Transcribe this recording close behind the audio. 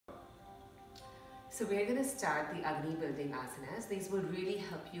So we're going to start the Agni Building Asanas. These will really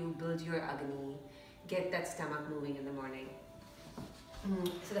help you build your Agni, get that stomach moving in the morning.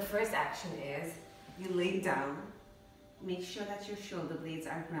 So the first action is you lay down. Make sure that your shoulder blades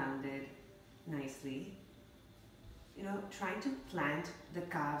are grounded nicely. You know, trying to plant the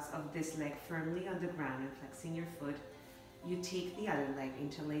calves of this leg firmly on the ground and flexing your foot. You take the other leg,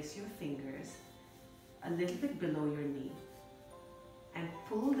 interlace your fingers a little bit below your knee and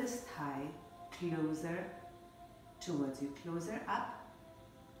pull this thigh closer towards you, closer up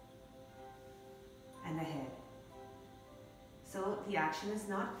and ahead. So the action is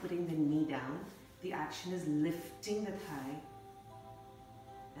not putting the knee down, the action is lifting the thigh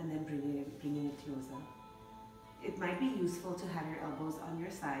and then bringing it closer. It might be useful to have your elbows on your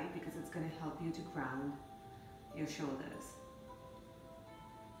side because it's going to help you to ground your shoulders.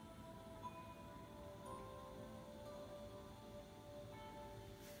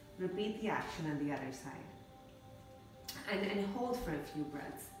 Repeat the action on the other side and hold for a few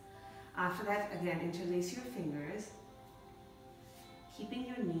breaths. After that, again, interlace your fingers, keeping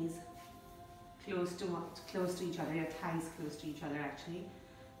your knees close to each other, your thighs close to each other actually.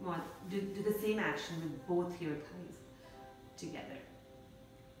 Do the same action with both your thighs together.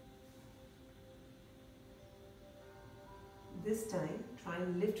 This time, try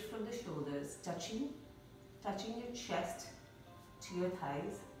and lift from the shoulders, touching your chest to your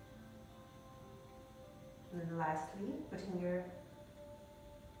thighs. And then lastly, putting your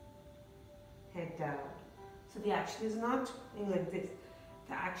head down. So the action is not like this.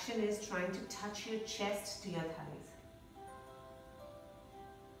 The action is trying to touch your chest to your thighs.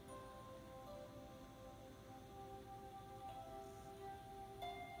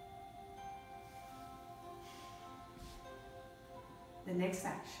 The next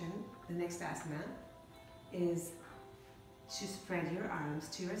action, the next asana, is to spread your arms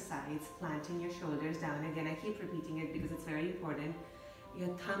to your sides, planting your shoulders down. Again, I keep repeating it because it's very important. Your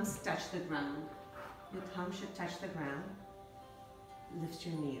thumbs touch the ground. Your thumb should touch the ground. Lift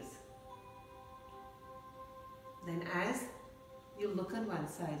your knees. Then as you look on one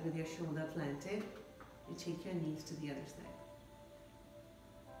side with your shoulder planted, you take your knees to the other side.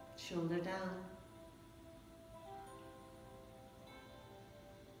 Shoulder down.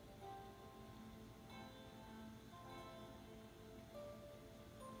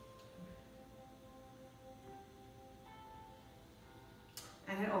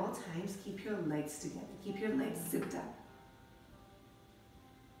 And at all times, keep your legs together. Keep your legs zipped up.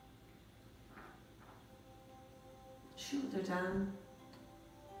 Shoulder down.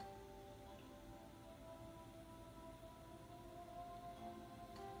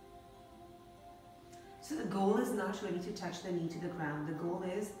 So the goal is not really to touch the knee to the ground. The goal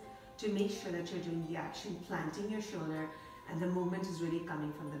is to make sure that you're doing the action, planting your shoulder, and the movement is really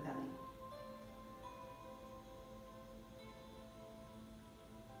coming from the belly.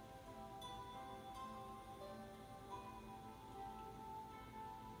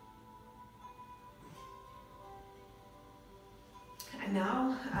 And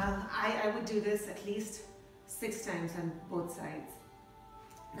now I would do this at least 6 times on both sides.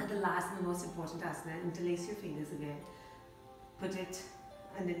 Now the last and the most important asana, interlace your fingers again. Put it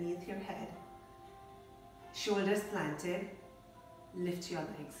underneath your head. Shoulders planted. Lift your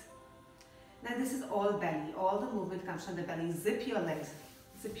legs. Now this is all belly. All the movement comes from the belly. Zip your legs.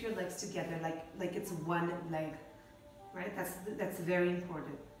 Zip your legs together like it's one leg. Right? That's very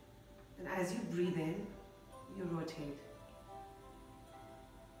important. And as you breathe in, you rotate.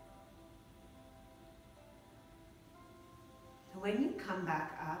 When you come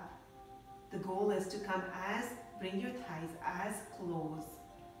back up, the goal is to bring your thighs as close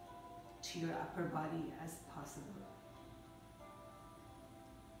to your upper body as possible,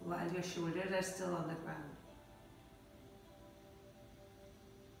 while your shoulders are still on the ground.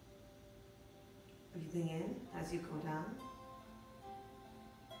 Breathing in as you go down.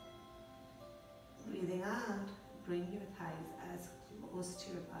 Breathing out, bring your thighs as close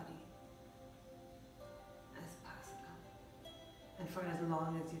to your body as possible. And for as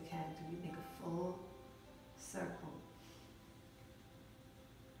long as you can, till you make a full circle.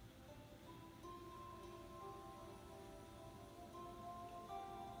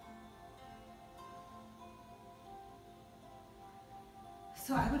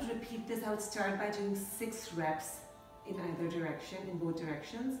 So I would repeat this. I would start by doing 6 reps in either direction, in both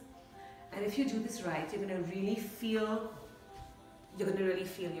directions. And if you do this right, you're going to really feel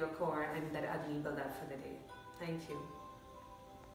your core and that Agni build up for the day. Thank you.